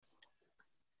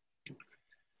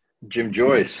Jim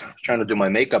Joyce, trying to do my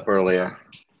makeup earlier.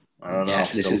 I don't Yeah,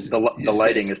 know. The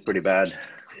lighting is pretty bad.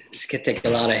 this could take a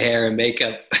lot of hair and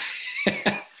makeup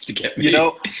to get You me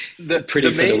know, the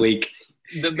pretty for the week.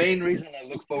 the main reason I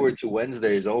look forward to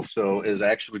Wednesdays also is I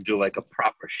actually do like a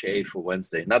proper shave for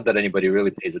Wednesday. Not that anybody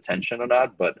really pays attention or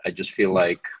not, but I just feel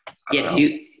like I don't Yeah,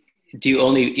 know. do you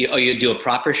only you do a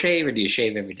proper shave or do you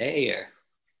shave every day or?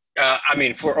 I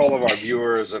mean, for all of our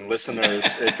viewers and listeners,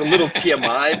 it's a little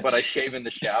TMI, but I shave in the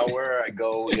shower. I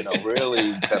go,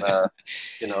 really kind of,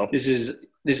 you know, This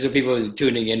is what people are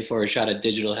tuning in for, a shot of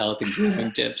digital health and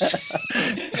grooming tips.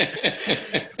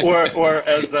 or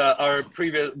as our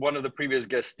previous one of the previous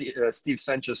guests, Steve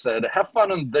Sanchez said, "Have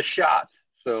fun on the shot."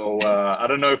 So I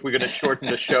don't know if we're going to shorten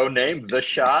the show name, the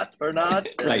shot, or not.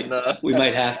 And Right. We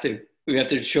might have to. We have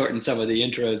to shorten some of the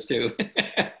intros too.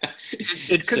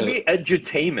 it could So, be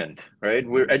edutainment, right?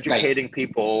 We're right. educating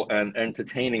people and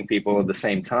entertaining people at the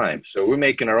same time. So we're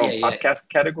making our Yeah, own yeah. podcast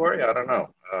category. I don't know.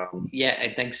 Yeah,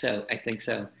 I think so. I think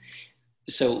so.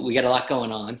 So we got a lot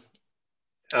going on,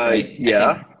 right? I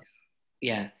yeah, think,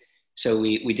 yeah. So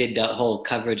we did the whole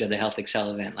coverage of the Health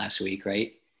Excel event last week,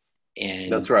 right?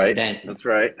 that's And right. then That's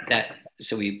right.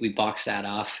 so we boxed that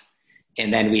off.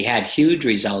 And then we had huge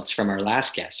results from our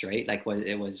last guest, right? Like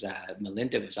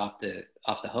Melinda was off the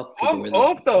hook. People Off, were like,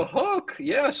 off the hook.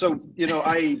 Yeah. So,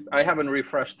 I haven't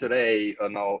refreshed today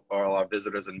on all our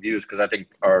visitors and views because I think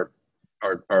our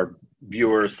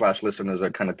viewers slash listeners are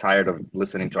kind of tired of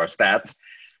listening to our stats.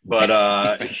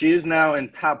 But she's now in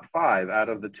top five out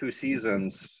of the two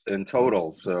seasons in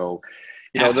total. So,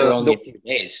 after only the a few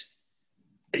days,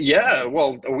 yeah,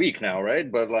 well, a week now, right?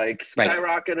 But like right?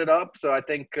 skyrocketed up. So I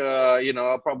think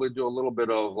I'll probably do a little bit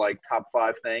of like top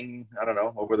five thing. I don't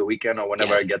know, over the weekend or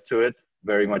whenever Yeah, I get to it.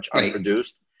 Very much right.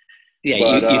 unproduced. Yeah,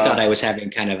 But you thought I was having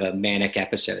kind of a manic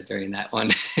episode during that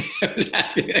one. I was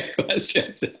asking that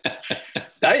questions.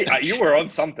 you were on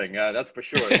something, that's for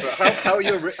sure. So how are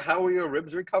your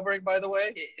ribs recovering, by the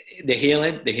way? The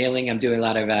healing. I'm doing a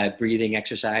lot of breathing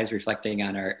exercise, reflecting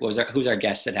on who's our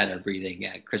guest that had our breathing,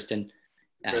 Kristen.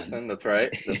 Um, Kristen, that's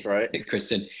right. That's right.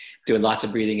 Kristen, doing lots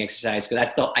of breathing exercise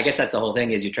because I guess that's the whole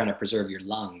thing is you're trying to preserve your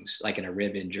lungs, like in a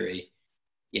rib injury,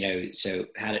 So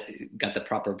got the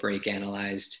proper break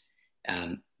analyzed.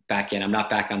 Back in. I'm not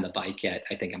back on the bike yet.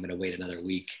 I think I'm going to wait another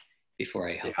week before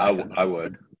I Yeah, hop back on the I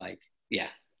would. bike. Yeah,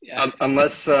 yeah.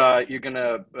 Unless you're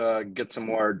gonna get some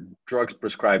more drugs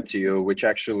prescribed to you, which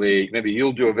actually maybe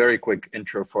you'll do a very quick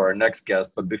intro for our next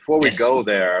guest. But before we Yes, go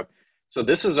there, so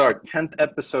this is our 10th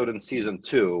episode in season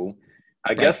two. I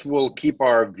right. guess we'll keep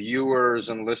our viewers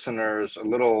and listeners a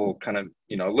little kind of,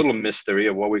 a little mystery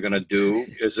of what we're gonna do.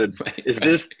 Right, Is right.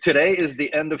 this today is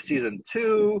the end of season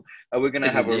two? Are we gonna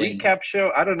Is have it a the end? recap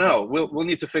show? I don't know. We'll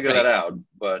need to figure that Right. out.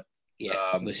 But Yeah,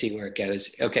 we'll um, see where it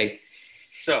goes. Okay.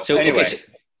 so So okay, anyway,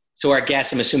 so our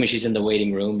guest, I'm assuming she's in the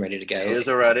waiting room, ready to she go. is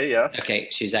already, yes. Okay,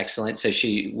 she's excellent. So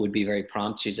she would be very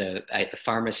prompt. She's a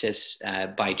pharmacist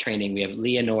by training. We have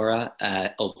Leonora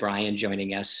O'Brien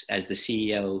joining us as the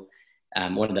CEO,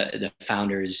 one of the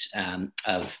founders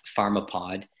of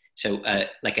Pharmapod. So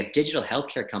like a digital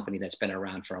healthcare company that's been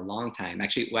around for a long time.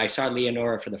 Actually, I saw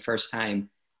Leonora for the first time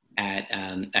at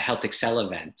a Health Excel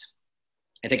event.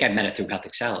 I think I met her through Health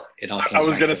Excel. It all I comes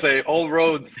was back gonna to it. say all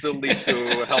roads still lead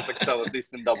to Health Excel, at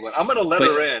least in Dublin. I'm gonna let But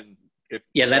her in, if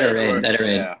yeah, let her right in. or Let her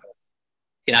in.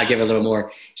 yeah. I'll give her a little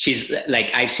more. She's like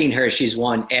I've seen her. She's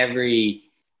won every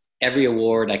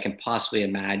award I can possibly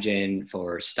imagine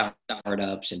for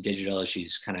startups and digital.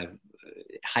 She's kind of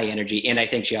high energy, and I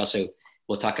think she also.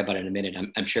 We'll talk about it in a minute.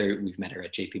 I'm sure we've met her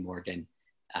at J.P. Morgan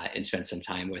and spent some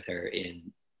time with her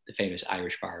in the famous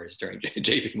Irish bars during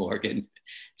J.P. Morgan.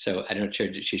 So I'm not sure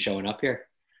she's showing up here.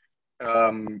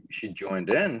 She joined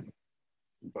in,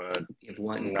 but You have I'm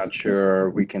one. not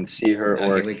sure we can see her Oh,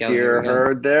 or here we go. Here we hear go.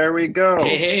 her. There we go.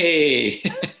 Hey,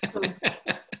 hey.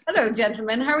 Hello,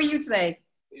 gentlemen. How are you today?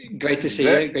 Great to see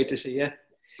Very, you. Great to see you.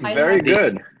 I very have The,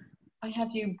 good. I have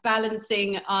you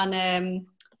balancing on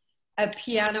a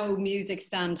piano music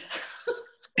stand.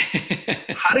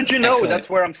 How did you know Excellent. that's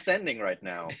where I'm standing right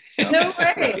now? No? No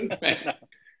way. Right.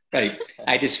 Right.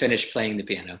 I just finished playing the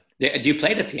piano. Do you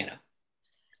play the piano?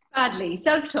 Badly.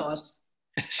 Self-taught.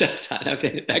 Self-taught.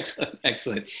 Okay. Excellent.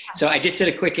 Excellent. So I just did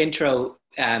a quick intro.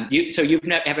 So you've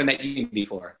never met you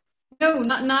before. No,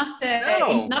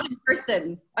 No. not in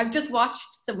person. I've just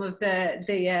watched some of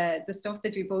the stuff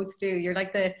that you both do. You're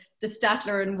like the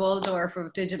Statler and Waldorf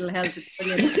of digital health. It's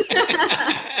brilliant.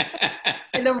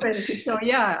 I love it. So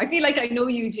yeah, I feel like I know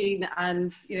Eugene,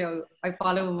 and I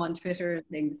follow him on Twitter and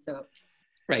things. So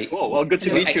Right. Cool. Well, good to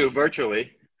Hello. meet you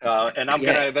virtually. And I'm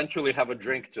going to eventually have a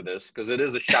drink to this because it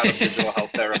is a shot of digital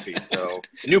health therapy. So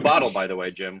new bottle, by the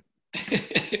way, Jim.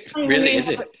 Really, is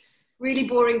it? Really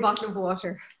boring bottle of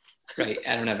water. Right.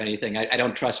 I don't have anything. I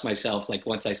don't trust myself. Like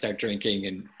once I start drinking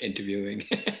and interviewing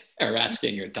or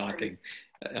asking or talking,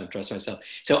 I don't trust myself.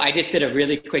 So I just did a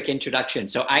really quick introduction.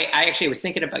 So I actually was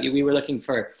thinking about you. We were looking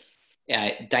for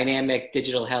dynamic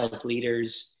digital health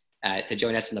leaders to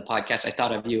join us in the podcast. I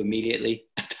thought of you immediately.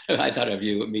 Right.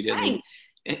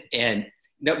 And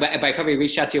no, but I probably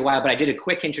reached out to you a while, but I did a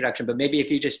quick introduction. But maybe if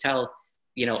you just tell,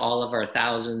 all of our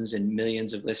thousands and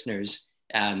millions of listeners,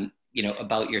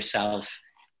 about yourself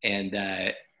and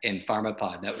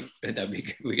Pharmapod, that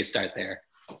we could start there,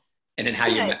 and then how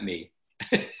you met me.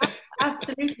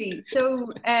 Absolutely.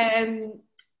 So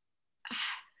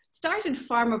started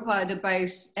Pharmapod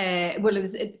about it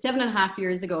was 7.5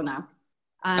 years ago now.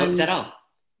 And is that all?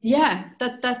 Yeah,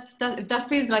 that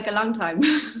feels like a long time.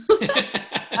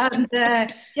 And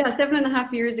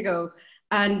 7.5 years ago,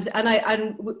 and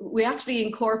we actually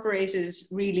incorporated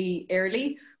really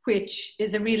early, which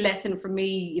is a real lesson for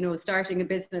me, starting a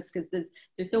business, because there's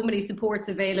so many supports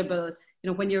available,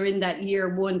 when you're in that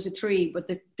year 1 to 3, but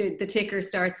the ticker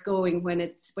starts going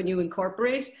when you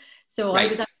incorporate. So right. I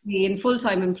was actually in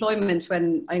full-time employment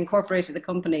when I incorporated the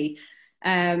company.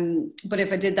 But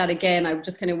if I did that again, I would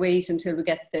just kind of wait until we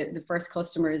get the first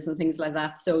customers and things like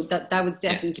that. So that was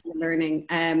definitely learning.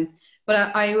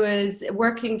 But I was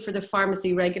working for the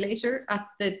pharmacy regulator at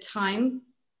the time,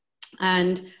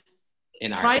 and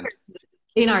in Ireland.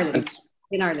 In Ireland.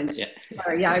 Yeah.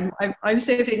 Sorry, yeah, I'm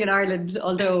sitting in Ireland,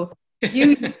 although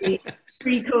usually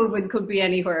pre-COVID could be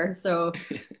anywhere. So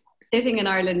sitting in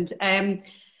Ireland. And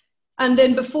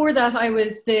then before that, I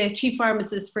was the chief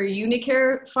pharmacist for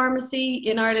Unicare Pharmacy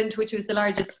in Ireland, which was the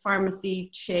largest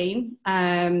pharmacy chain.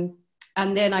 And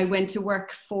then I went to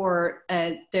work for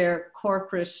their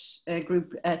corporate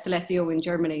group, Celesio in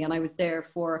Germany. And I was there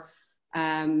for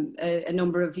a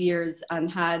number of years and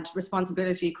had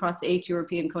responsibility across 8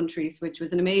 European countries, which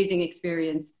was an amazing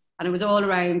experience. And it was all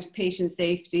around patient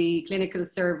safety, clinical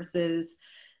services.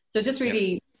 So just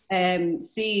really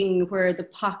seeing where the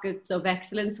pockets of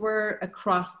excellence were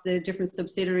across the different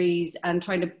subsidiaries and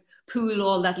trying to pool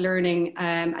all that learning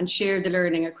and share the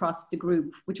learning across the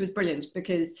group, which was brilliant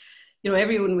because,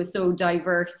 everyone was so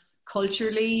diverse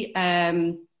culturally.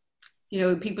 People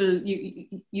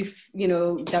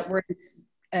that weren't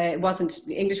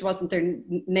English wasn't their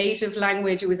native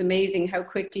language. It was amazing how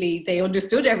quickly they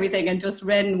understood everything and just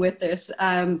ran with it.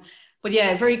 But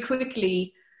yeah, very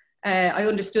quickly, I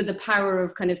understood the power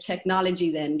of kind of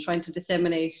technology then, trying to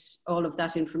disseminate all of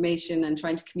that information and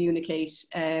trying to communicate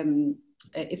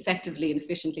effectively and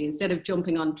efficiently instead of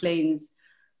jumping on planes,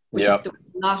 which there was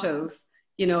a lot of.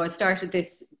 I started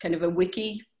this kind of a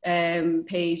wiki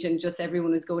page and just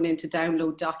everyone was going in to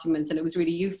download documents and it was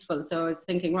really useful. So I was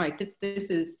thinking, right, this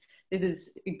is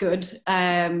good.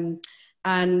 But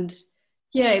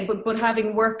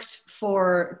having worked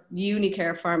for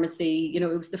Unicare Pharmacy, it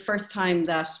was the first time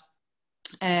that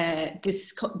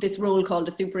this role called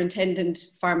a superintendent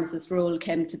pharmacist role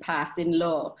came to pass in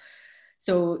law.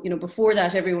 So, before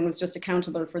that, everyone was just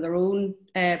accountable for their own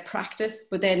practice.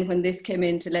 But then when this came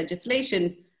into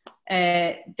legislation,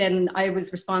 then I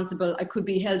was responsible. I could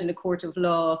be held in a court of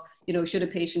law, should a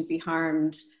patient be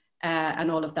harmed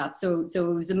and all of that. So it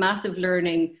was a massive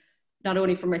learning, not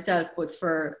only for myself, but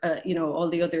for, all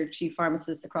the other chief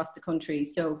pharmacists across the country.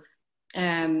 So,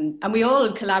 and we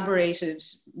all collaborated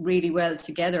really well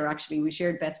together, actually. We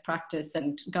shared best practice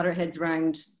and got our heads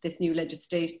around this new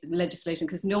legislation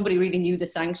because nobody really knew the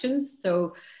sanctions.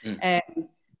 So,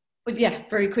 but yeah,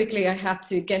 very quickly I had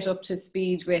to get up to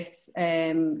speed with,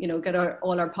 get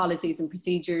all our policies and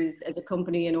procedures as a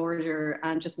company in order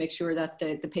and just make sure that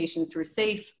the patients were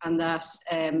safe and that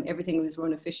everything was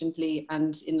run efficiently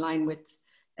and in line with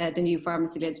the new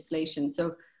pharmacy legislation.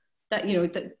 So that,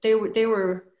 they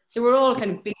were all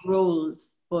kind of big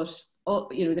roles, but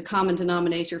the common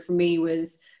denominator for me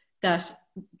was that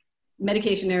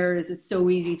medication errors is so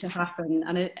easy to happen,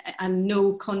 and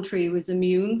no country was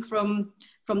immune from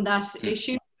that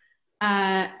issue.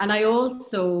 And I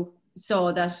also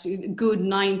saw that good in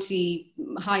the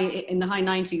high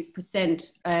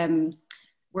 90s%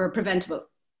 were preventable.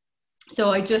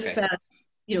 So I just felt,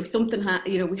 something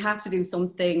we have to do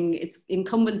something. It's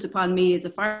incumbent upon me as a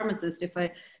pharmacist if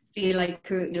I feel like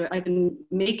I can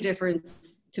make a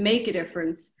difference to make a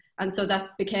difference, and so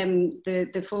that became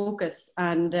the focus.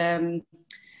 And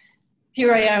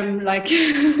here I am, like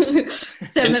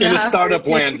 7.5 in the startup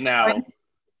land now.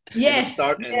 Yes,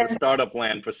 in the startup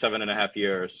land for 7.5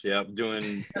 years. Yeah,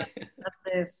 doing. That's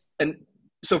it. And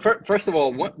So first of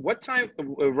all, what time,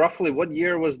 roughly, what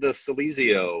year was the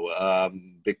Silesia?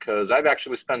 Because I've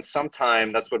actually spent some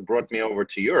time. That's what brought me over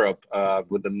to Europe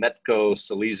with the Metco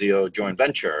Silesia joint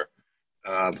venture.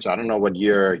 So I don't know what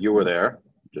year you were there.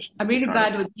 Just I'm really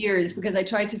bad with years because I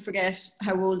try to forget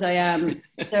how old I am.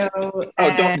 So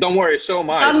oh, don't worry. So am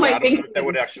I. on So my I don't know if LinkedIn. that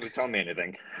would actually tell me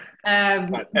anything.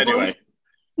 But But anyway,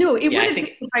 no, it Yeah, would I have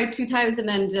think been about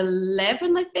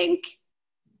 2011, I think.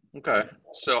 okay.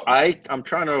 So I'm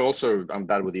trying to also, I'm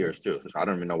bad with years too. So I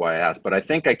don't even know why I asked, but I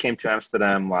think I came to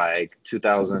Amsterdam like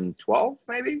 2012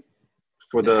 maybe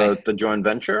for okay. the joint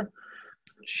venture.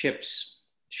 Ships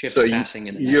So passing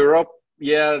in and out. Europe,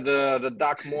 yeah, the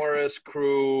Doc Morris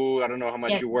crew. I don't know how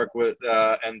much Yes. you work with,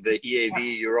 and the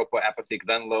EAV Europa Apotheke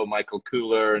Venlo, Michael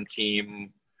Kuhler and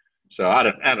team. So I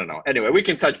don't know. Anyway, we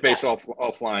can touch base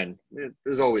offline.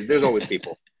 There's always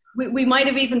people. We might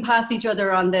have even passed each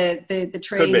other on the Could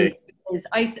trains. be.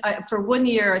 I for 1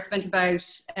 year I spent about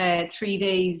 3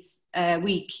 days a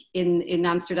week in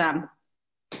Amsterdam.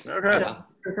 Okay.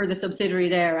 For the subsidiary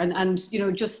there, and you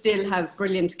know, just still have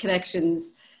brilliant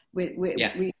connections with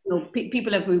Yeah. we, you know,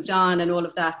 people have moved on and all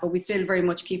of that, but we still very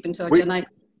much keep in touch.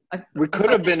 We could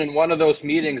have been in one of those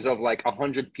meetings of like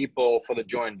 100 people for the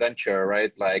joint venture,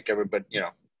 right? Like everybody, you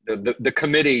know, the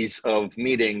committees of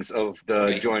meetings of the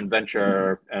Right. joint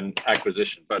venture and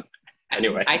acquisition. But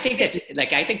anyway, I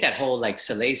think that whole like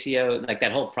Silesia, like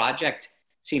that whole project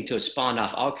seemed to have spawned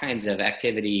off all kinds of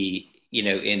activity, you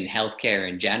know, in healthcare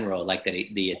in general, like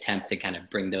the attempt to kind of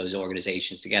bring those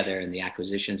organizations together and the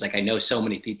acquisitions. Like I know so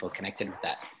many people connected with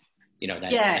that, you know,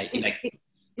 that yeah,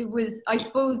 it was, I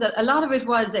suppose that a lot of it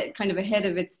was kind of ahead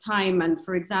of its time. And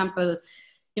for example,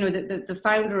 you know, the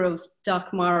founder of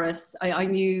Doc Morris, I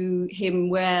knew him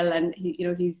well, and he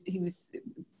was,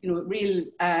 you know, a real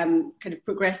kind of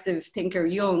progressive thinker,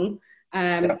 young.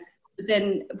 Yeah. But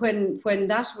then when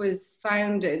that was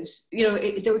founded, you know,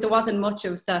 there wasn't much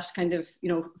of that kind of, you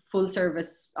know, full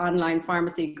service online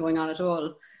pharmacy going on at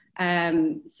all.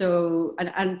 So,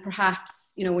 and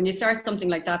perhaps, you know, when you start something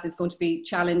like that, there's going to be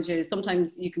challenges.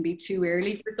 Sometimes you can be too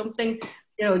early for something.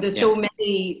 You know, there's so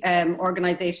many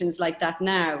organizations like that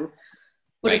now.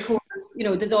 But of course, you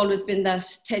know, there's always been that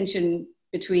tension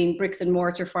between bricks and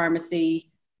mortar pharmacy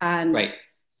and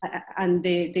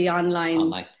the online.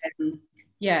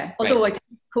 Although I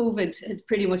think COVID has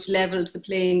pretty much leveled the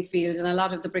playing field, and a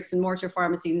lot of the bricks and mortar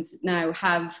pharmacies now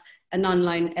have an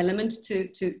online element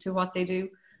to what they do.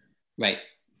 Right.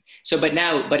 So, but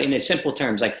in its simple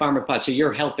terms, like Pharmapod, so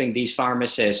you're helping these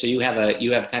pharmacists. So you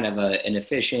have kind of an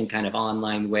efficient kind of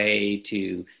online way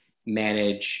to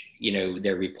manage, you know,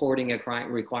 their reporting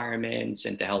requirements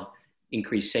and to help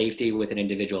increase safety with an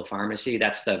individual pharmacy.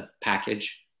 That's the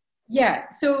package. Yeah.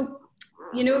 So,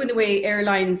 you know, in the way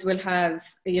airlines will have,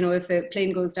 you know, if a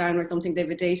plane goes down or something, they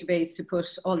have a database to put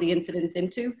all the incidents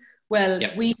into. Well,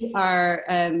 we are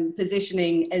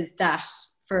positioning as that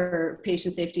for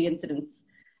patient safety incidents.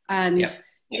 And,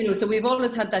 you know, so we've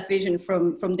always had that vision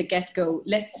from the get-go.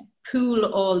 Let's pool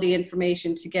all the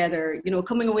information together, you know,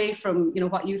 coming away from, you know,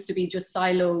 what used to be just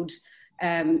siloed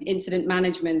incident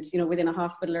management, you know, within a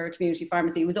hospital or a community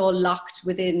pharmacy. It was all locked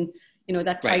within, you know,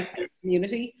 that tight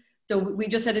community. So we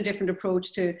just had a different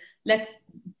approach to let's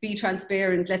be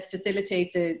transparent, let's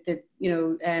facilitate the you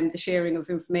know, the sharing of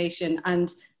information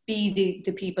and be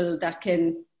the people that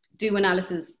can do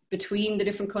analysis between the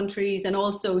different countries and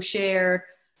also share,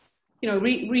 you know,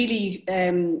 really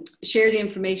share the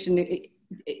information.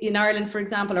 In Ireland, for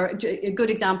example, or a good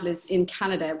example is in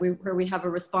Canada, where we have a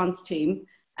response team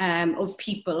of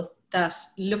people that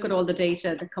look at all the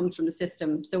data that comes from the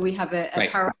system. So we have a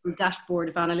powerful dashboard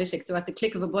of analytics. So at the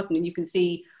click of a button, and you can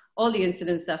see all the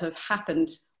incidents that have happened,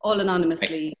 all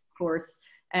anonymously, of course.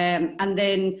 And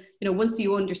then, you know, once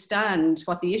you understand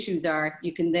what the issues are,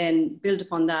 you can then build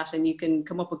upon that and you can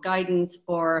come up with guidance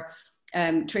or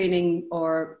training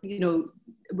or, you know,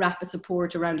 wrap a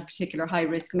support around a particular high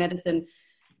risk medicine.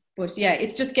 But yeah,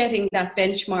 it's just getting that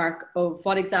benchmark of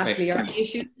what exactly are the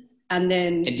issues. And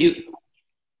then...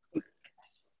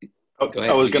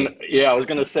 I was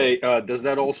gonna say, does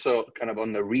that also kind of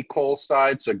on the recall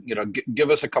side? So, you know, give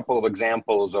us a couple of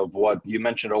examples of what you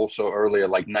mentioned also earlier,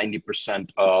 like 90%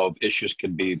 of issues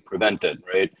could be prevented,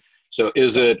 right? So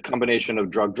is it combination of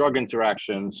drug-drug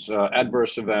interactions,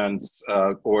 adverse events,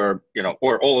 or, you know,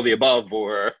 or all of the above,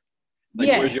 or like,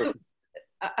 where's your...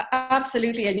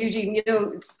 Absolutely. And Eugene, you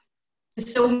know,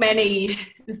 there's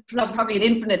probably an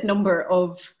infinite number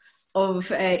of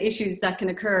issues that can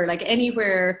occur, like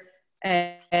anywhere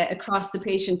across the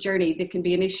patient journey. There can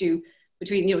be an issue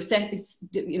between, you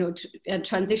know,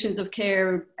 transitions of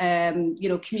care, you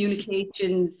know,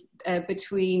 communications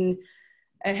between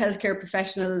healthcare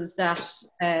professionals that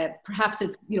perhaps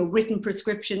it's, you know, written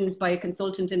prescriptions by a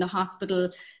consultant in a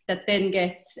hospital that then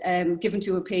gets given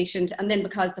to a patient, and then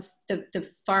because the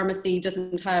pharmacy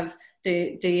doesn't have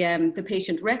the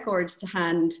patient records to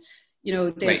hand, you know,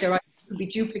 they're could be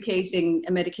duplicating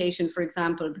a medication, for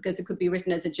example, because it could be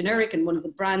written as a generic and one is a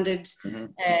branded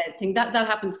thing. That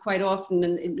happens quite often,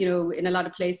 and you know, in a lot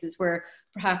of places where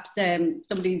perhaps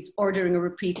somebody's ordering a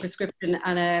repeat prescription,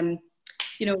 and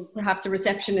you know, perhaps a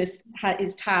receptionist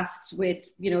is tasked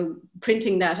with, you know,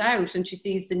 printing that out, and she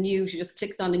sees she just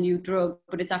clicks on a new drug,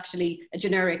 but it's actually a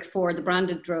generic for the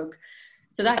branded drug.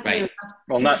 So that, you know,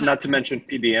 well, not to mention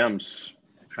PBMs,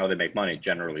 how they make money,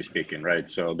 generally speaking, right?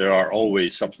 So there are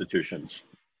always substitutions.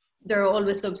 There are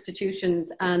always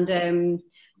substitutions, and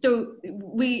so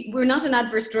we're not an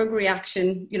adverse drug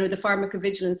reaction, you know, the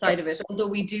pharmacovigilance side of it, although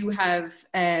we do have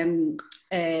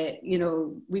you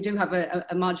know, we do have a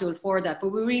module for that, but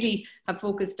we really have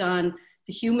focused on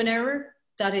the human error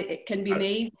that it can be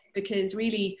made, because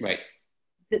really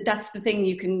that's the thing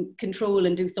you can control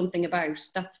and do something about.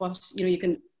 That's what, you know, you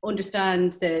can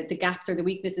understand the gaps or the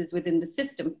weaknesses within the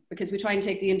system, because we try and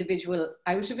take the individual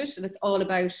out of it, and it's all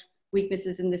about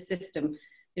weaknesses in the system,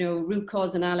 you know, root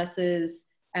cause analysis,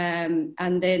 and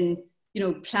then, you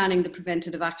know, planning the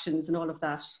preventative actions and all of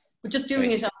that. But just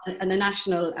doing it on a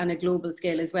national and a global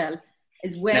scale as well.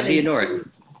 Now, Leonora,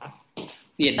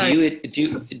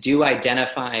 do you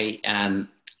identify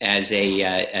as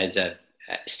a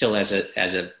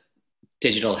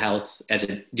digital health, do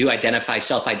you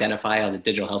self-identify as a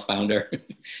digital health founder,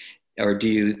 or do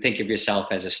you think of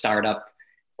yourself as a startup?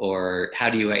 Or how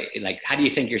do you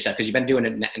think yourself? Because you've been doing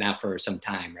it now for some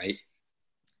time, right?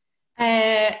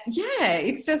 Yeah,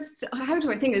 it's just, how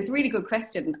do I think? It's a really good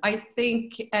question. I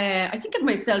think of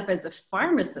myself as a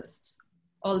pharmacist,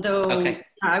 although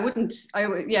I wouldn't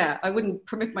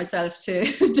permit myself to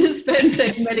dispense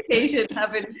medication,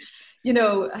 you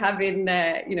know,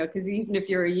 because even if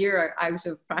you're a year out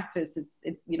of practice, it's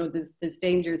you know, there's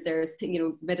dangers there. You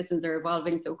know, medicines are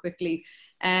evolving so quickly.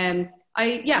 So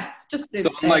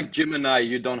unlike Jim and I,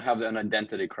 you don't have an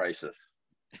identity crisis.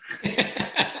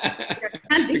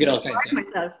 I can't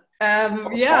myself. I'm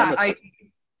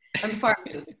a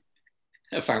pharmacist.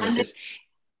 A pharmacist.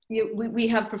 We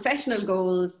have professional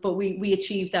goals, but we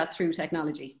achieve that through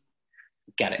technology.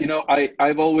 Get it. You know,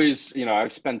 I've always, you know,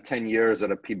 I've spent 10 years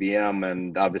at a PBM,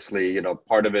 and obviously, you know,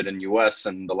 part of it in US,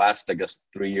 and the last, I guess,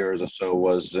 3 years or so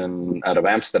was out of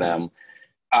Amsterdam.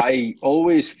 I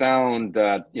always found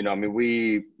that, you know, I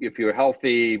mean, if you're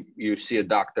healthy, you see a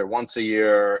doctor once a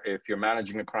year. If you're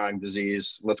managing a chronic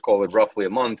disease, let's call it roughly a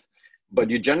month, but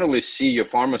you generally see your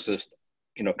pharmacist,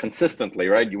 you know, consistently,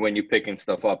 right? When you're picking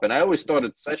stuff up. And I always thought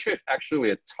it's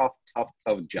actually a tough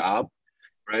job,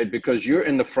 right? Because you're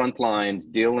in the front lines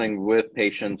dealing with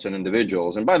patients and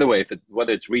individuals. And by the way,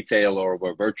 whether it's retail or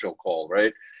a virtual call,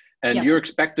 right? And you're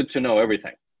expected to know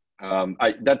everything.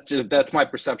 That's my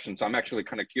perception. So I'm actually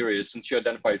kind of curious, since you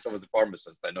identify yourself as a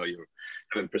pharmacist. I know you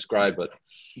haven't prescribed, but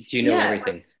do you know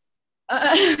everything?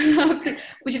 But you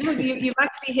know, you've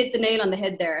actually hit the nail on the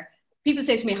head there. People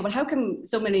say to me, "But how come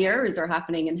so many errors are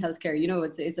happening in healthcare? You know,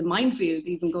 it's a minefield,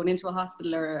 even going into a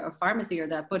hospital or a pharmacy or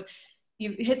that." But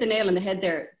you hit the nail on the head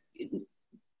there.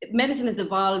 Medicine has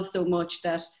evolved so much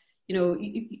that, you know,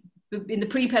 in the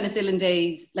pre-penicillin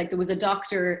days, like, there was a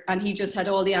doctor and he just had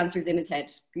all the answers in his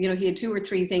head. You know, he had 2 or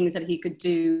 3 things that he could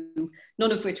do,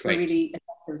 none of which were really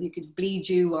effective. He could bleed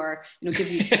you, or, you know,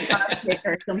 give you a heart kick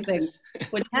or something.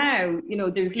 But now, you know,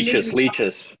 there's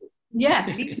leeches. Yeah,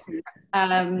 take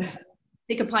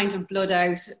a pint of blood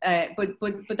out.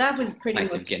 But that was pretty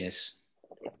much. Pint of Guinness.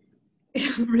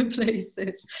 Replace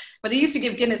it. But they used to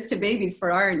give Guinness to babies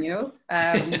for iron, you know.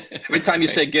 Every time you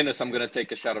say Guinness, I'm going to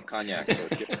take a shot of cognac. So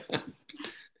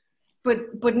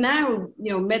but now,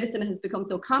 you know, medicine has become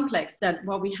so complex that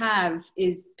what we have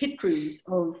is pit crews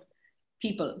of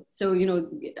people. So, you know,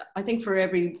 I think for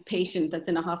every patient that's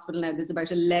in a hospital now, there's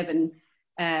about 11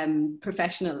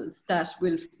 professionals that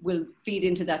will feed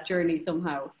into that journey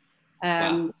somehow.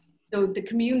 Wow. So the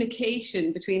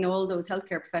communication between all those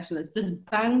healthcare professionals, there's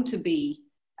bound to be,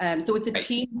 so it's a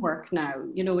teamwork now.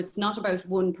 You know, it's not about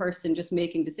one person just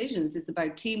making decisions. It's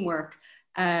about teamwork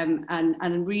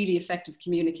and really effective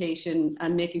communication,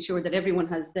 and making sure that everyone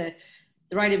has the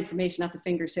right information at the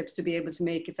fingertips to be able to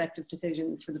make effective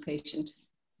decisions for the patient.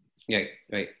 Yeah,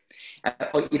 right.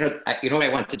 You know what I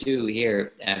want to do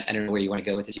here. I don't know where you want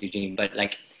to go with this, Eugene, but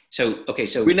so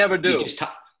we never do.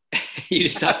 You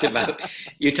talked about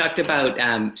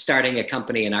starting a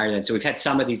company in Ireland. So we've had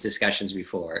some of these discussions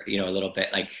before, you know, a little bit.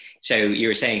 So you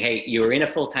were saying, hey, you were in a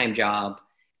full-time job,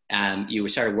 You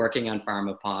started working on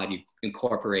Pharmapod, you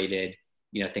incorporated,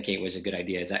 thinking it was a good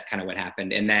idea. Is that kind of what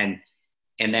happened? And then,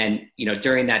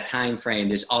 during that time frame,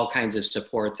 there's all kinds of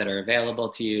supports that are available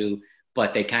to you,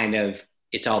 but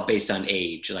it's all based on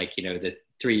age. Like, the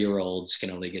 3-year-olds can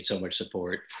only get so much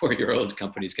support. 4-year-old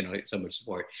companies can only get so much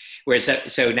support. Whereas,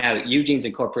 so now you've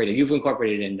incorporated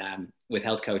in with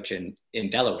Health Coach in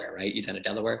Delaware, right? You've done it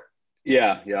Delaware?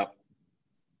 Yeah.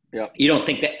 You don't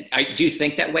think that, do you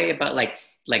think that way about like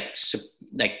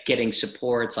getting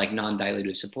supports, like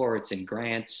non-dilutive supports and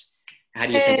grants? How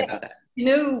do you think about that?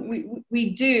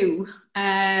 We do.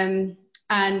 And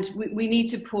we need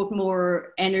to put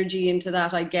more energy into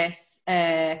that, I guess,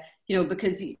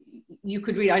 because you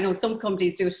could really, I know some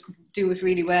companies do it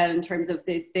really well in terms of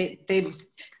they've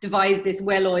devised this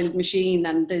well-oiled machine,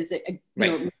 and there's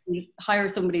we hire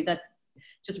somebody that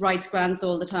just writes grants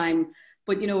all the time.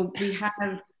 But, we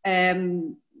have,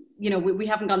 we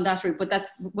haven't gone that route, but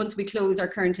that's, once we close our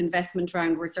current investment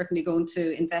round, we're certainly going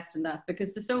to invest in that,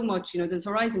 because there's so much, there's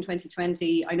Horizon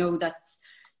 2020. I know that's,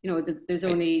 there's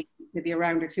only maybe a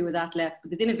round or two of that left, but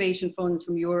there's innovation funds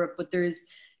from Europe, but there's,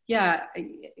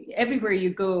 everywhere you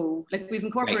go, like we've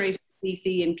incorporated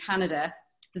BC in Canada,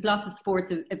 there's lots of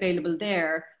supports available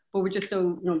there, but we're just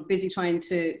so busy trying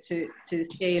to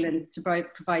scale and to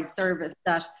provide service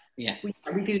that we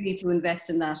do need to invest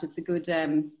in that. It's a good,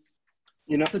 I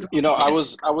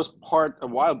was part a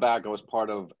while back. I was part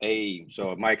of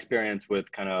so my experience with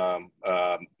kind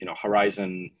of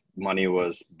Horizon money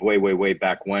was way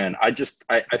back when. I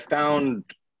found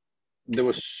there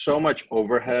was so much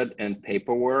overhead and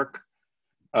paperwork.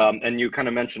 And you kind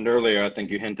of mentioned earlier, I think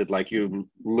you hinted, like, you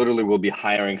literally will be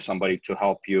hiring somebody to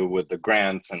help you with the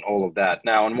grants and all of that.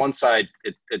 Now, on one side,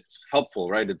 it's helpful,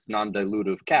 right? It's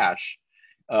non-dilutive cash.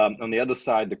 On the other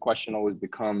side, the question always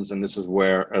becomes, and this is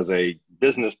where, as a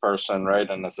business person, right,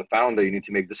 and as a founder, you need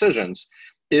to make decisions.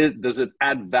 Does it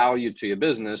add value to your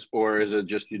business, or is it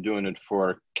just you doing it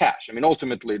for cash? I mean,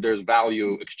 ultimately, there's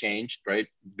value exchanged, right,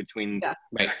 between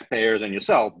taxpayers and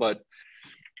yourself, but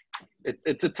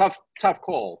it's a tough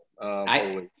call.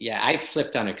 I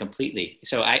flipped on it completely.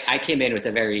 So I came in with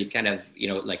a very kind of,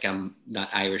 like, I'm not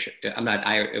Irish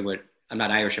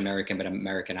American, but I'm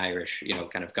American Irish,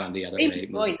 kind of gone the other way,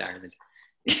 moved to Ireland.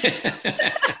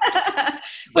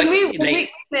 when we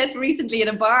met recently in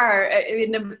a bar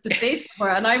in the States,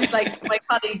 and I was like to my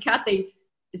colleague Kathy,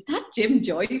 is that Jim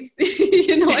Joyce?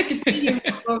 I could see him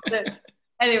over there.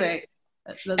 Anyway.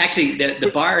 Actually,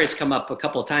 the bar has come up a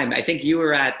couple of times. I think you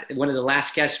were at one of the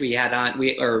last guests we had on,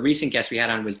 or a recent guest we had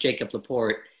on was Jacob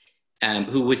Laporte,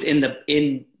 who was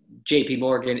in JP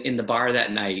Morgan in the bar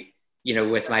that night,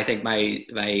 with I think my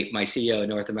CEO in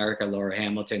North America, Laura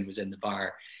Hamilton, was in the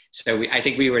bar. So I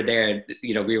think we were there,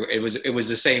 it was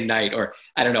the same night, or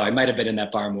I don't know, I might've been in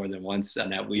that bar more than once on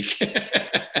that week.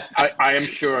 I am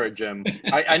sure, Jim.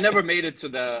 I never made it to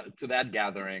that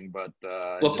gathering, but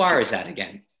what bar is that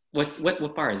again?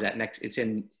 What bar is that next? It's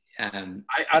in.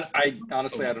 I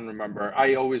honestly, I don't remember.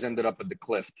 I always ended up at the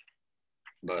Clift,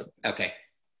 but okay.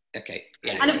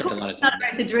 Yeah, and of course, it's not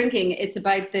about the drinking. It's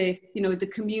about the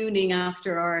communing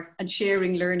after and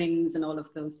sharing learnings and all of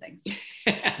those things.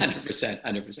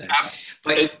 100%.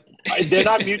 But they're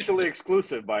not mutually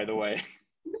exclusive, by the way.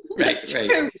 Right.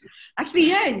 Actually,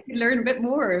 you can learn a bit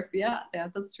more.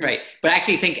 That's true. Right. But I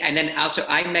actually think, and then also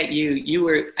I met you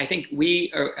were, I think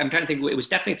I'm trying to think, it was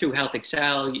definitely through Health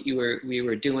Excel. We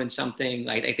were doing something,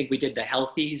 like, I think we did the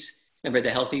Healthies. Remember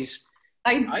the Healthies?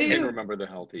 I do. I did remember the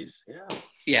Healthies.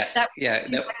 Yeah. That was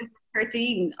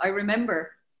 2013. I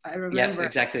remember. Yeah,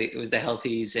 exactly. It was the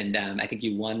Healthies, and I think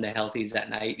you won the Healthies that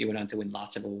night. You went on to win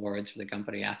lots of awards for the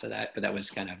company after that, but that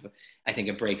was kind of, I think,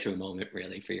 a breakthrough moment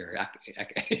really for your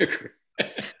career.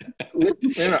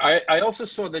 I also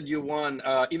saw that you won,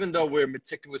 even though we're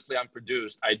meticulously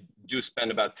unproduced, I do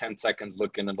spend about 10 seconds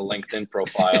looking at the LinkedIn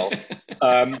profile.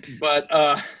 But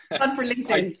fun for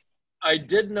LinkedIn. I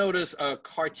did notice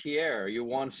Cartier. You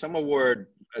won some award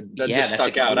that just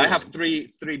stuck out. I have three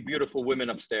beautiful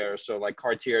women upstairs, so like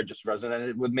Cartier just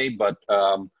resonated with me. But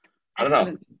I don't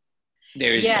know.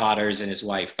 They're his daughters and his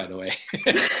wife, by the way.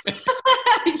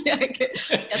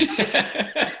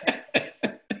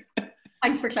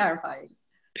 Thanks for clarifying.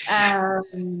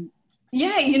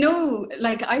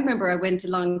 Like I remember I went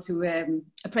along to a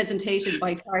presentation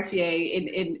by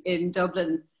Cartier in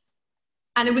Dublin.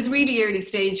 And it was really early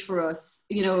stage for us.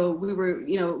 We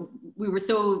were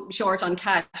so short on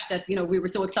cash that, we were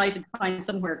so excited to find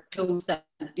somewhere close that,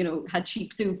 had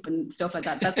cheap soup and stuff like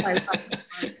that. That's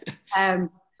how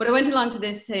but I went along to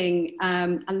this thing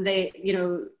and they,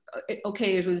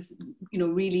 it was,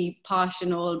 really posh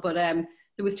and all, but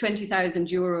there there was 20,000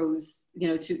 euros,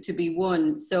 to be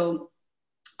won. So,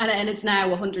 and it's now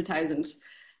 100,000.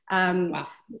 Wow.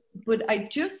 But I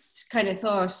just kind of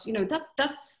thought,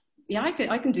 that's, yeah, I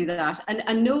can do that.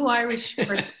 And no Irish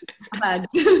person had,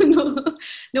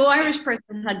 no Irish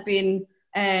person had been,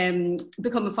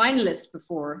 become a finalist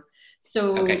before.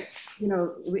 So, okay.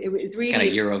 It was really kind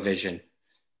of Eurovision.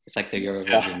 It's like the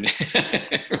Eurovision.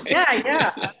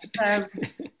 Yeah. Yeah.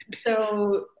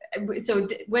 So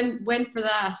went for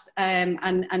that,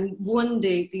 and won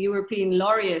the European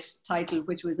laureate title,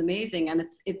 which was amazing. And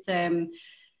it's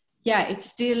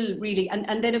still really,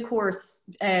 and then of course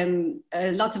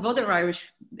lots of other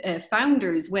Irish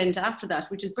founders went after that,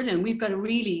 which is brilliant. We've got a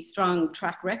really strong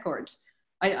track record.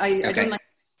 I don't like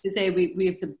to say we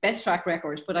have the best track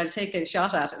record, but I'll take a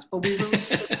shot at it. But we've a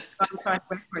really strong track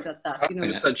record at that.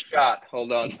 You said shot.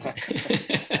 Hold on.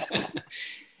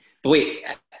 But wait,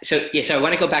 so I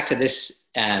want to go back to this,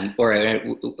 or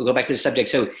we'll go back to the subject.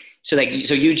 So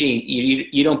Eugene,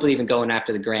 you don't believe in going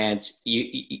after the grants.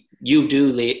 You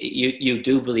do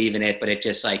believe in it, but it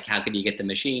just like, how could you get the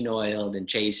machine oiled and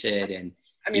chase it? And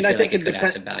I think it could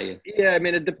add some value. Yeah, I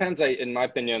mean, it depends. In my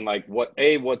opinion, like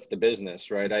what's the business,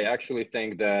 right? I actually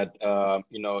think that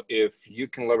if you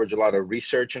can leverage a lot of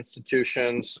research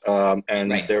institutions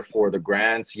and therefore the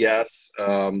grants, yes,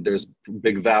 there's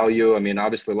big value. I mean,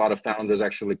 obviously, a lot of founders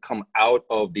actually come out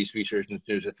of these research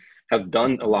institutions, have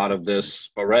done a lot of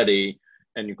this already,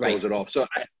 and you close it off. So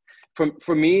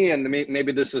for me, and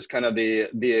maybe this is kind of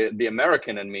the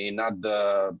American in me, not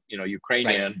the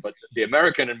Ukrainian, but the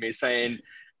American in me saying,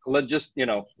 let's just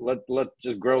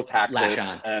growth hack this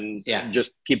and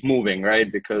just keep moving,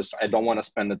 right? Because I don't want to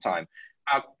spend the time.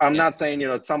 I'm not saying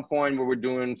at some point where we're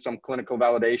doing some clinical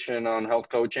validation on health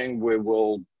coaching, we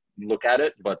will look at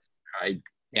it, but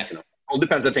all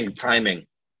depends. I think timing.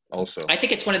 Also, I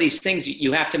think it's one of these things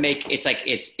you have to make. It's like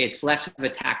it's less of a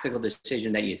tactical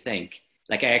decision than you think.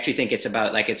 Like, I actually think it's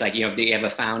about, like, it's like, you have a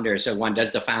founder. So one,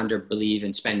 does the founder believe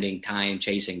in spending time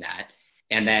chasing that?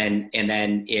 And then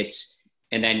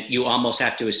you almost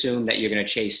have to assume that you're going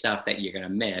to chase stuff that you're going to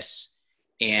miss.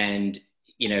 And,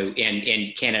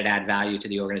 and can it add value to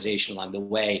the organization along the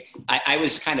way? I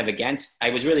was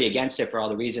really against it for all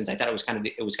the reasons. I thought it was kind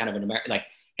of an American, like,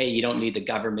 hey, you don't need the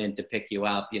government to pick you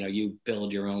up. You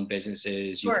build your own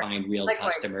businesses, you find real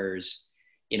customers,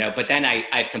 but then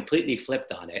I've completely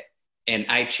flipped on it. And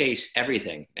I chase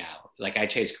everything now. Like, I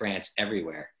chase grants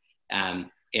everywhere.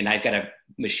 And I've got a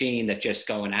machine that's just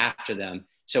going after them.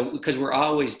 So, because we're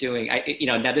always doing,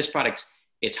 now this product,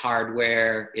 it's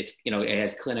hardware, it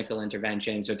has clinical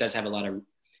intervention. So it does have a lot of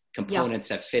components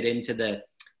that fit into the,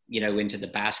 into the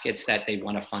baskets that they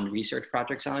want to fund research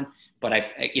projects on. But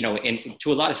and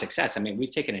to a lot of success. I mean,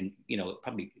 we've taken in,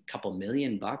 probably a couple $1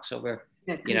 million over,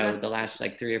 the last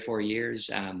like 3 or 4 years.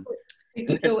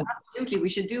 So absolutely, we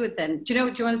should do it then. Do you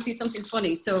want to see something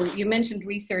funny? So you mentioned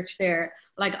research there.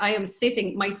 Like, I am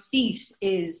sitting, my seat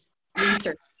is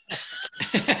research.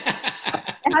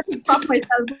 I had to prop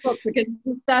myself up because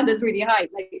the stand is really high.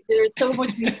 Like, there's so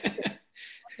much research.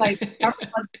 Like,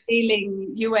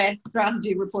 failing US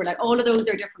strategy report, like all of those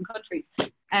are different countries.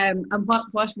 And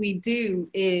what we do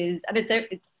is,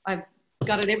 and I've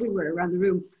got it everywhere around the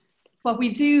room. What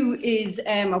we do is,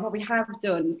 or what we have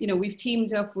done, we've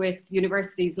teamed up with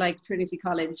universities like Trinity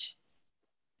College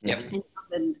in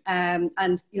London,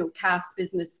 and Cass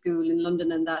Business School in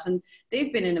London and that. And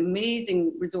they've been an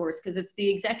amazing resource because it's the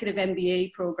executive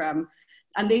MBA program.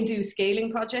 And they do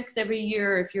scaling projects every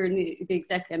year. If you're in the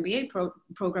exec MBA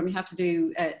program, you have to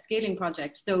do a scaling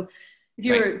project. So if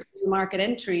you're a market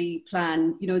entry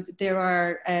plan, there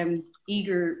are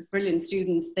eager, brilliant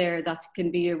students there that can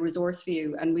be a resource for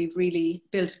you. And we've really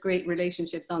built great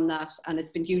relationships on that, and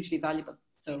it's been hugely valuable.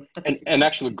 So and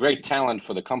actually great talent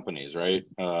for the companies, right?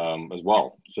 As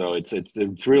well. So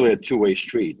it's really a two-way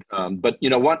street. But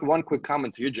one quick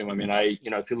comment to you, Jim. I mean,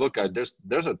 if you look at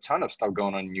there's a ton of stuff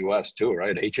going on in the US too,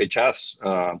 right?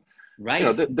 HHS.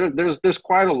 Right. There's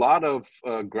quite a lot of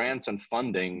grants and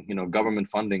funding, government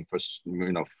funding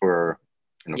for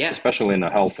especially in the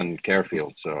health and care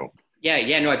field. So.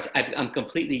 No, I'm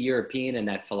completely European in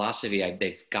that philosophy.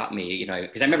 They've got me,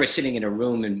 because I remember sitting in a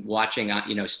room and watching,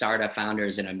 startup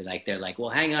founders, and they're like, well,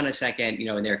 hang on a second,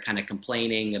 and they're kind of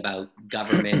complaining about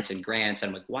governments and grants.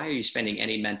 I'm like, why are you spending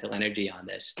any mental energy on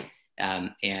this?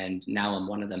 And now I'm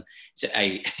one of them. So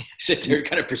I sit there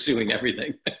kind of pursuing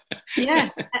everything. Yeah.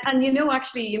 And,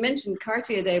 actually, you mentioned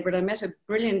Cartier there, but I met a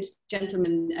brilliant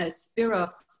gentleman,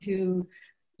 Spiros, who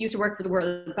used to work for the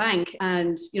World Bank.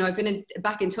 And, I've been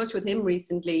back in touch with him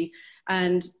recently.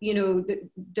 And,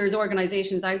 there's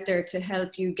organizations out there to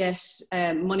help you get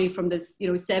money from this,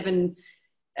 7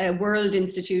 world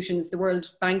institutions, the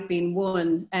World Bank being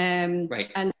one,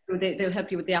 Right. and they'll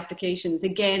help you with the applications.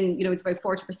 Again, it's about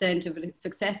 40% of a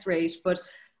success rate, but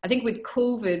I think with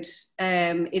COVID,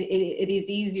 it is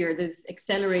easier. There's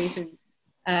accelerated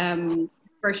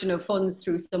dispersion of funds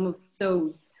through some of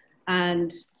those,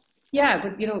 and yeah,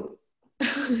 but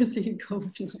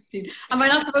COVID-19. Am I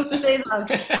not supposed to say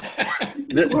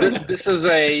that? This is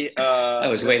a. I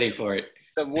was waiting for it.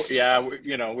 Yeah,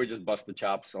 we just bust the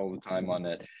chops all the time on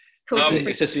it.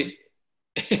 It's just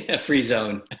a free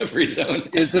zone. A free zone.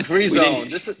 It's a free zone.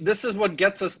 This is what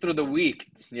gets us through the week.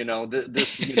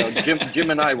 Jim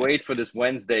and I wait for this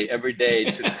Wednesday every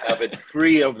day to have it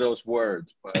free of those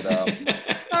words. But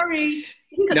sorry.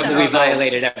 No, but we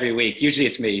violate it every week. Usually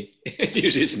it's me.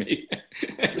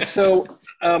 So,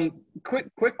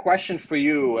 quick question for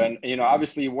you. And,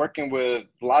 obviously you're working with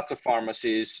lots of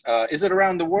pharmacies. Is it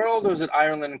around the world, or is it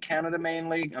Ireland and Canada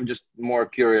mainly? I'm just more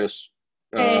curious.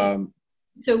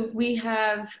 So we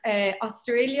have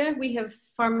Australia. We have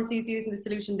pharmacies using the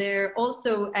solution there.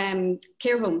 Also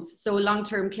care homes, so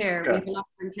long-term care. Okay. We have a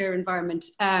long-term care environment.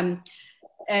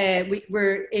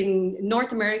 We're in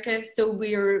North America, so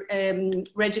we're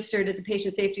registered as a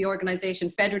patient safety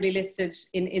organization, federally listed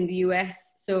in the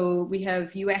US. So we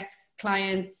have US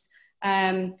clients.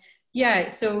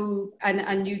 So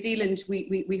and New Zealand,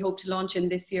 we hope to launch in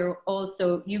this year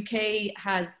also. UK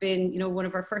has been, one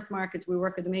of our first markets. We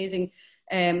work with amazing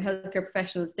healthcare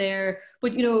professionals there.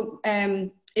 But,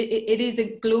 it is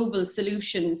a global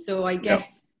solution. So I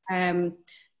guess,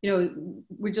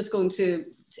 we're just going to,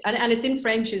 and it's in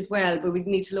French as well, but we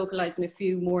need to localize in a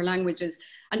few more languages.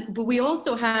 But we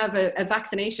also have a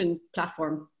vaccination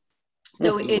platform.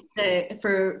 So it's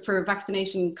for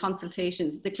vaccination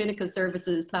consultations. It's a clinical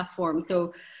services platform.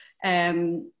 So,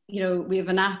 we have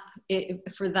an app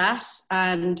for that.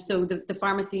 And so the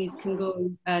pharmacies can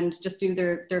go and just do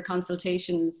their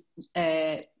consultations,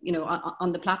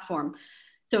 on the platform.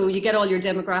 So you get all your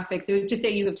demographics. So just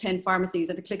say you have 10 pharmacies,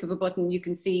 at the click of a button, you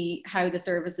can see how the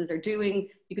services are doing.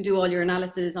 You can do all your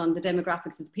analysis on the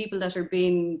demographics of the people that are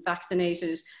being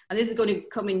vaccinated. And this is going to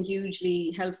come in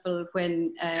hugely helpful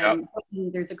when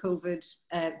there's a COVID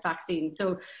vaccine.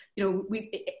 So,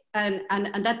 and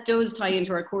that does tie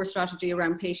into our core strategy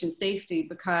around patient safety,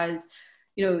 because,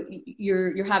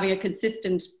 you're having a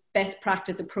consistent best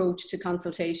practice approach to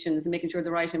consultations and making sure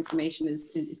the right information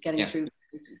is getting through to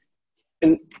patients.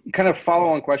 And kind of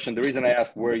follow-on question, the reason I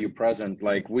asked where you're present,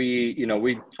 like we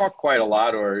talk quite a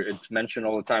lot, or it's mentioned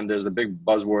all the time, there's the big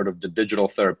buzzword of the digital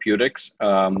therapeutics.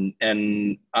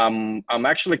 And I'm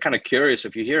actually kind of curious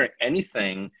if you're hearing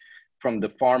anything from the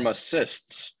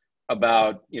pharmacists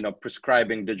about,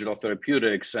 prescribing digital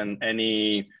therapeutics, and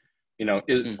any,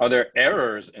 are there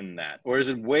errors in that? Or is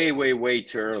it way, way, way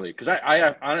too early? Because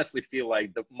I honestly feel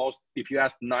like if you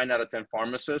ask 9 out of 10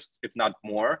 pharmacists, if not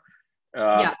more,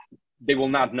 they will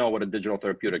not know what a digital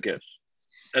therapeutic is.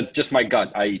 That's just my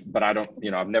gut. But I don't,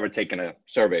 I've never taken a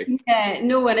survey. Yeah,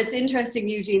 no, and it's interesting,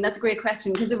 Eugene. That's a great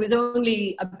question, because it was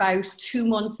only about 2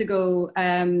 months ago,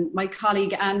 my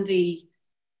colleague Andy,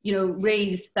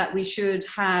 raised that we should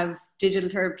have digital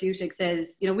therapeutics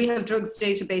as, we have drugs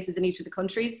databases in each of the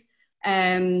countries.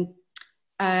 And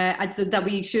so that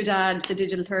we should add the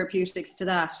digital therapeutics to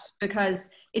that, because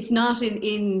it's not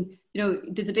in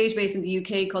there's a database in the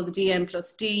UK called the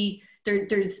DM+D.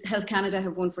 There's Health Canada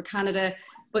have one for Canada,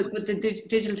 but the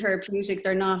digital therapeutics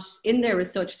are not in there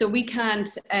as such. So we can't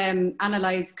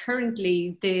analyze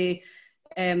currently the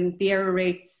error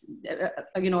rates,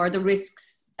 or the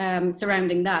risks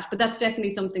surrounding that. But that's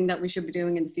definitely something that we should be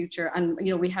doing in the future. And,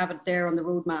 we have it there on the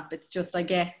roadmap. It's just, I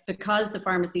guess, because the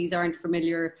pharmacies aren't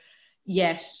familiar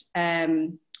yet.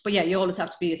 But yeah, you always have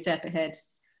to be a step ahead.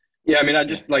 Yeah, I mean, I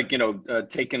just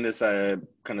taking this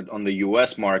kind of on the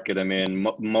US market. I mean,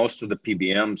 most of the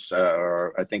PBMs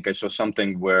I think I saw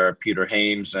something where Peter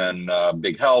Hames and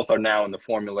Big Health are now in the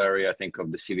formulary, I think,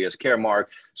 of the CVS Caremark.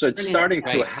 So it's starting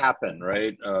to happen,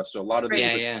 right? So a lot of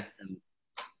these.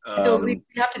 So we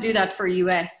have to do that for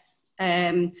US.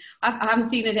 I haven't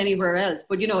seen it anywhere else,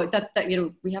 but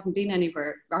that we haven't been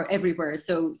anywhere or everywhere.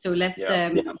 So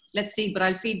let's see. But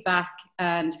I'll feed back,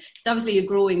 and it's obviously a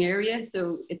growing area,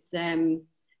 so it's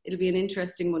it'll be an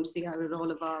interesting one to see how it all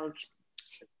evolves.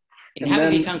 And how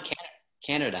have you found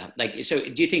Canada? So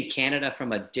do you think Canada,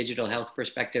 from a digital health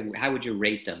perspective, how would you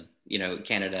rate them?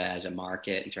 Canada as a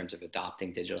market in terms of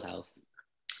adopting digital health.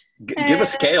 Give a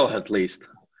scale at least.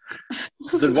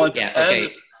 The 1 to 10.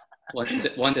 Okay.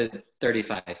 1 to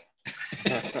 35.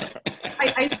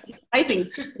 I think,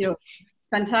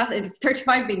 fantastic.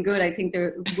 35 being good, I think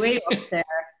they're way up there.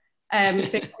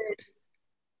 Because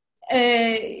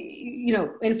you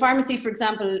know, in pharmacy, for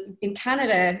example, in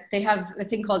Canada, they have a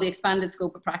thing called the expanded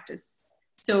scope of practice.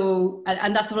 So,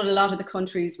 and that's what a lot of the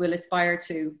countries will aspire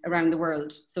to around the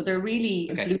world. So they're really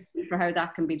a blueprint for how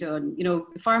that can be done. You know,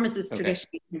 pharmacists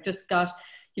traditionally have just got,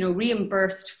 you know,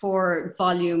 reimbursed for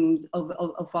volumes of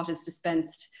what is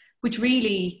dispensed, which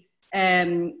really,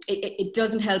 it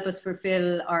doesn't help us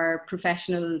fulfill our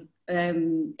professional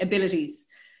abilities.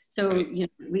 So, you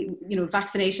know,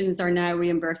 vaccinations are now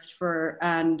reimbursed for,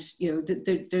 and, you know,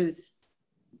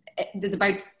 there's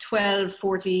about 12,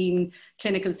 14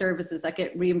 clinical services that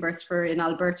get reimbursed for in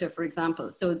Alberta, for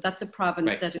example. So that's a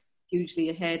province that is hugely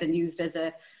ahead and used as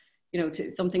a, you know,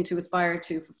 something to aspire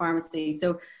to for pharmacy.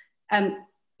 So,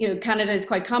 you know, Canada is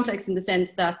quite complex in the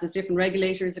sense that there's different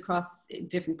regulators across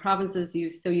different provinces.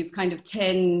 So you've kind of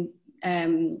 10,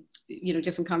 you know,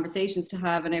 different conversations to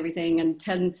have and everything, and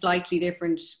 10 slightly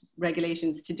different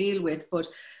regulations to deal with. But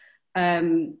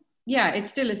yeah, it's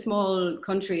still a small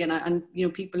country, and you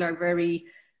know, people are very,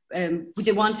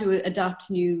 they want to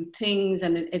adopt new things,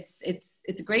 and it's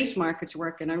a great market to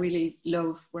work in. I really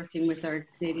love working with our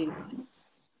Canadian.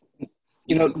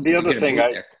 You know, the other thing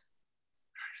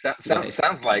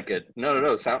sounds like it.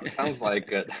 No, sounds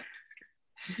like it.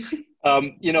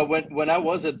 You know, when I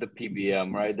was at the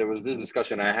PBM, right, there was this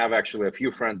discussion. I have actually a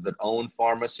few friends that own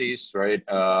pharmacies, right?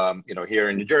 You know, here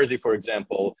in New Jersey, for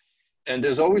example, and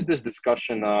there's always this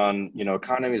discussion on, you know,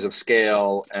 economies of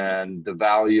scale and the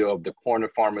value of the corner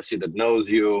pharmacy that knows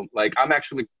you. Like, I'm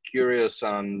actually curious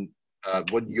on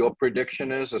what your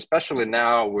prediction is, especially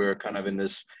now we're kind of in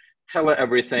this tele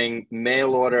everything,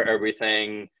 mail order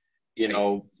everything. You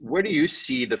know, where do you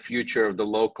see the future of the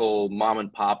local mom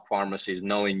and pop pharmacies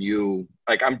knowing you?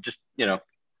 Like, I'm just, you know.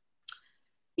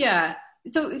 Yeah.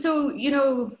 So, you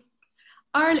know,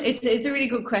 it's a really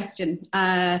good question.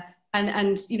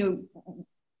 And, you know,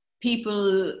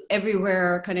 people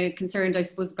everywhere are kind of concerned, I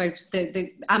suppose, about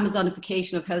the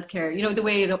Amazonification of healthcare, you know, the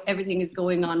way everything is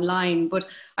going online. But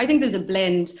I think there's a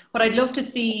blend. What I'd love to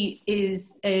see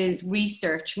is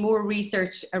research, more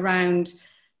research around,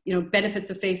 you know,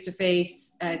 benefits of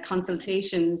face-to-face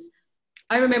consultations.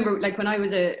 I remember, like, when I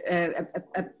was a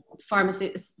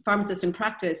pharmacist in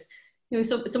practice, you know,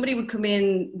 so somebody would come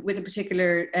in with a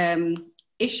particular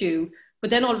issue, but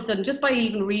then all of a sudden, just by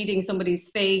even reading somebody's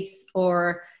face,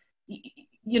 or,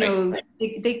 you know,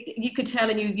 you could tell,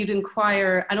 and you'd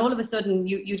inquire, and all of a sudden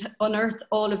you'd unearth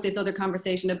all of this other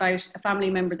conversation about a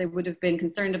family member they would have been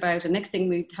concerned about, and next thing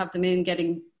we'd have them in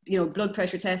getting, you know, blood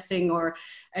pressure testing or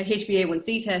a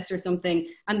HbA1c test or something,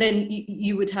 and then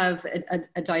you would have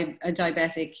a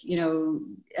diabetic, you know,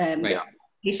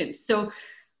 patient. So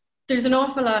there's an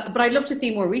awful lot, but I'd love to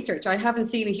see more research. I haven't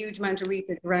seen a huge amount of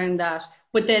research around that.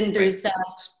 But then there's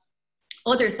that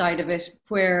other side of it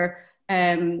where,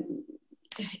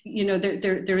 you know,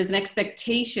 there is an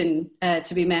expectation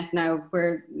to be met now,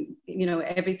 where, you know,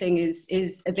 everything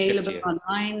is available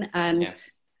online, and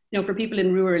you know, for people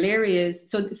in rural areas.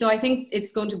 So I think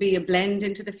it's going to be a blend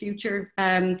into the future.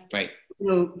 You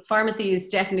know, pharmacy is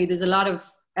definitely, there's a lot of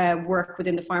work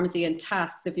within the pharmacy and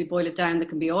tasks, if you boil it down, that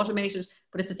can be automated,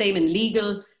 but it's the same in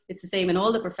legal, it's the same in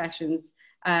all the professions.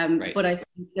 But I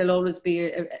think there'll always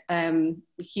be a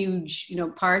huge, you know,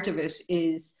 part of it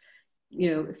is, you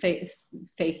know,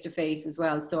 face to face as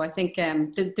well. So I think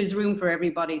there's room for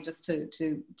everybody just to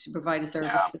provide a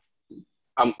service. Yeah.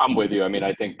 I'm with you. I mean,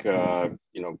 I think,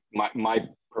 you know, my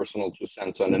personal 2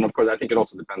 cents on, and of course, I think it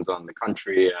also depends on the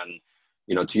country, and,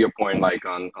 you know, to your point, like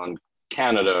on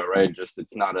Canada, right? Just,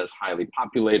 it's not as highly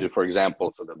populated, for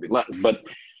example, so there'll be less. But,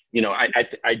 you know,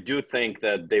 I do think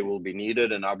that they will be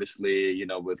needed, and obviously, you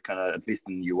know, with kind of, at least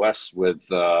in the US, with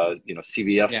you know,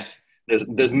 CVS,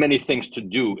 there's many things to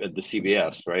do at the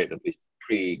CVS, right? At least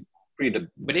pre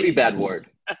bad word.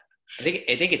 I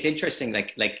think it's interesting,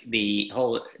 like the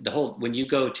whole when you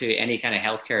go to any kind of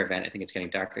healthcare event, I think it's getting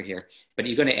darker here, but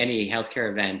you go to any healthcare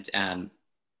event,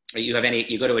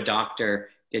 you go to a doctor,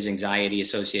 there's anxiety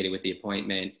associated with the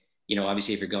appointment. You know,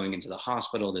 obviously, if you're going into the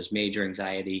hospital, there's major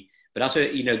anxiety, but also,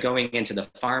 you know, going into the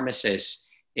pharmacist,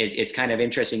 it's kind of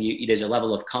interesting. There's a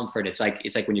level of comfort. It's like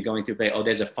when you're going through,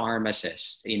 there's a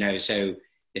pharmacist, you know, so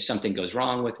if something goes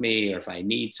wrong with me, or if I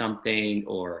need something,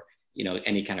 or, you know,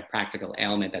 any kind of practical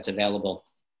ailment that's available.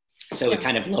 So it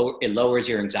kind of lowers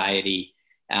your anxiety.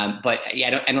 But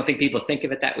yeah, I don't think people think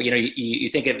of it that way. You know, you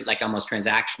think of it like almost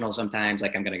transactional sometimes,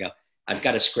 like I've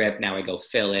got a script, now I go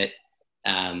fill it.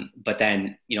 But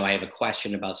then, you know, I have a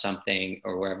question about something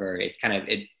or wherever. It's kind of,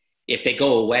 if they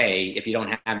go away, if you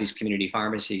don't have these community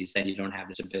pharmacies, then you don't have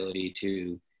this ability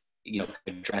to, you know,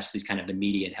 address these kind of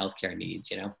immediate healthcare needs,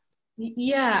 you know?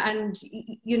 Yeah, and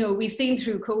you know, we've seen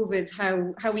through COVID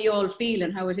how we all feel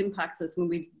and how it impacts us when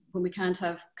we can't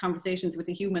have conversations with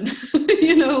a human.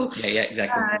 You know. Yeah,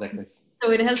 exactly. So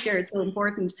in healthcare, it's so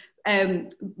important.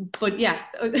 But yeah,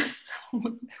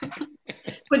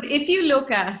 but if you look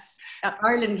at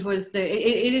Ireland,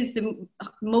 it is the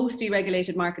most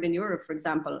deregulated market in Europe, for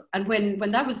example. And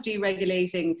when that was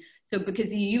deregulating, so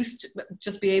because you used to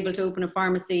just be able to open a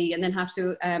pharmacy and then have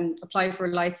to apply for a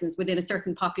license within a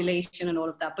certain population and all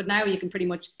of that. But now you can pretty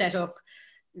much set up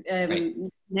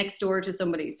next door to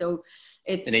somebody. So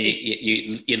it's and then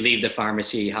you leave the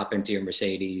pharmacy, hop into your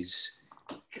Mercedes.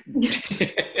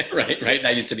 right.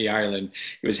 That used to be Ireland.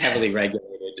 It was heavily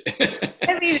regulated.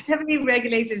 heavily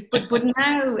regulated, but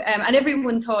now, and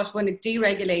everyone thought when it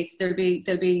deregulates, there'll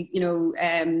be you know,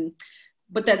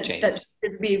 but that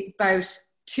there'll be about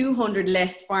 200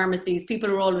 less pharmacies. People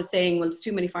are always saying, well, there's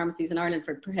too many pharmacies in Ireland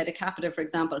per head of capita, for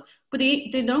example. But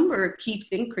the number keeps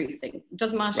increasing. It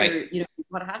doesn't matter, you know,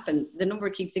 what happens. The number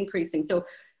keeps increasing. So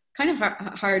kind of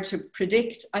hard to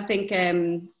predict. I think,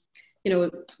 you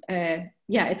know,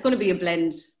 yeah, it's going to be a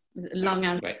blend. Long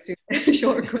answer to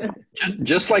short question.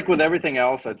 Just like with everything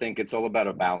else, I think it's all about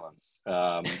a balance.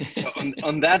 So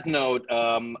on that note,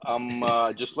 I'm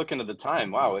just looking at the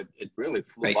time. Wow, it really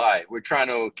flew by. We're trying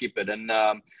to keep it. And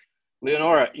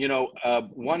Leonora, you know,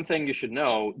 one thing you should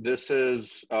know, this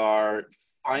is our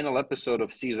final episode of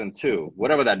season 2,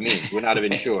 whatever that means. We're not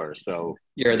even sure. So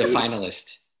you're the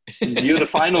finalist. You're the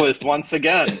finalist once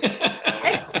again.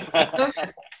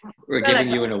 We're giving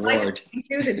you an award.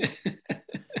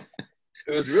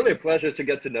 It was really a pleasure to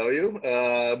get to know you.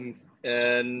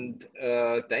 And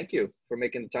thank you for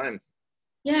making the time.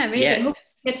 Yeah, amazing. Yeah. Hope to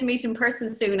get to meet in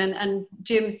person soon. And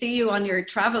Jim, see you on your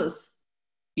travels.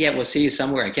 Yeah, we'll see you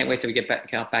somewhere. I can't wait till we get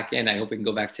back in. I hope we can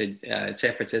go back to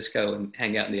San Francisco and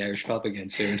hang out in the Irish pub again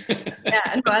soon. Yeah,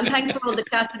 and thanks for all the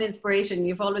chats and inspiration.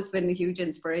 You've always been a huge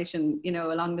inspiration, you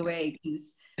know, along the way.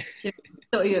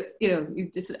 So you know,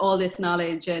 you've just all this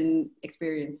knowledge and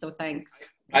experience. So thanks.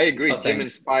 I agree. Jim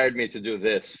inspired me to do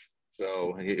this.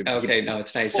 So okay, no,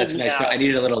 it's nice. That's nice. So I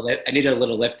needed a little lift. I needed a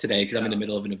little lift today because I'm in the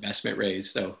middle of an investment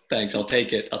raise. So thanks. I'll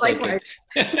take it. I'll take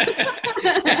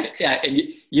it. Yeah, and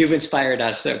you've inspired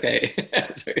us. Okay.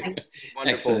 Wonderful.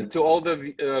 Excellent. To all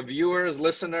the viewers,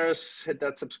 listeners, hit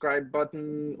that subscribe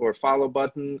button or follow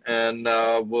button, and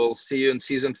we'll see you in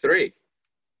season 3.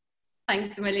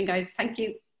 Thanks a million, guys. Thank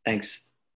you. Thanks.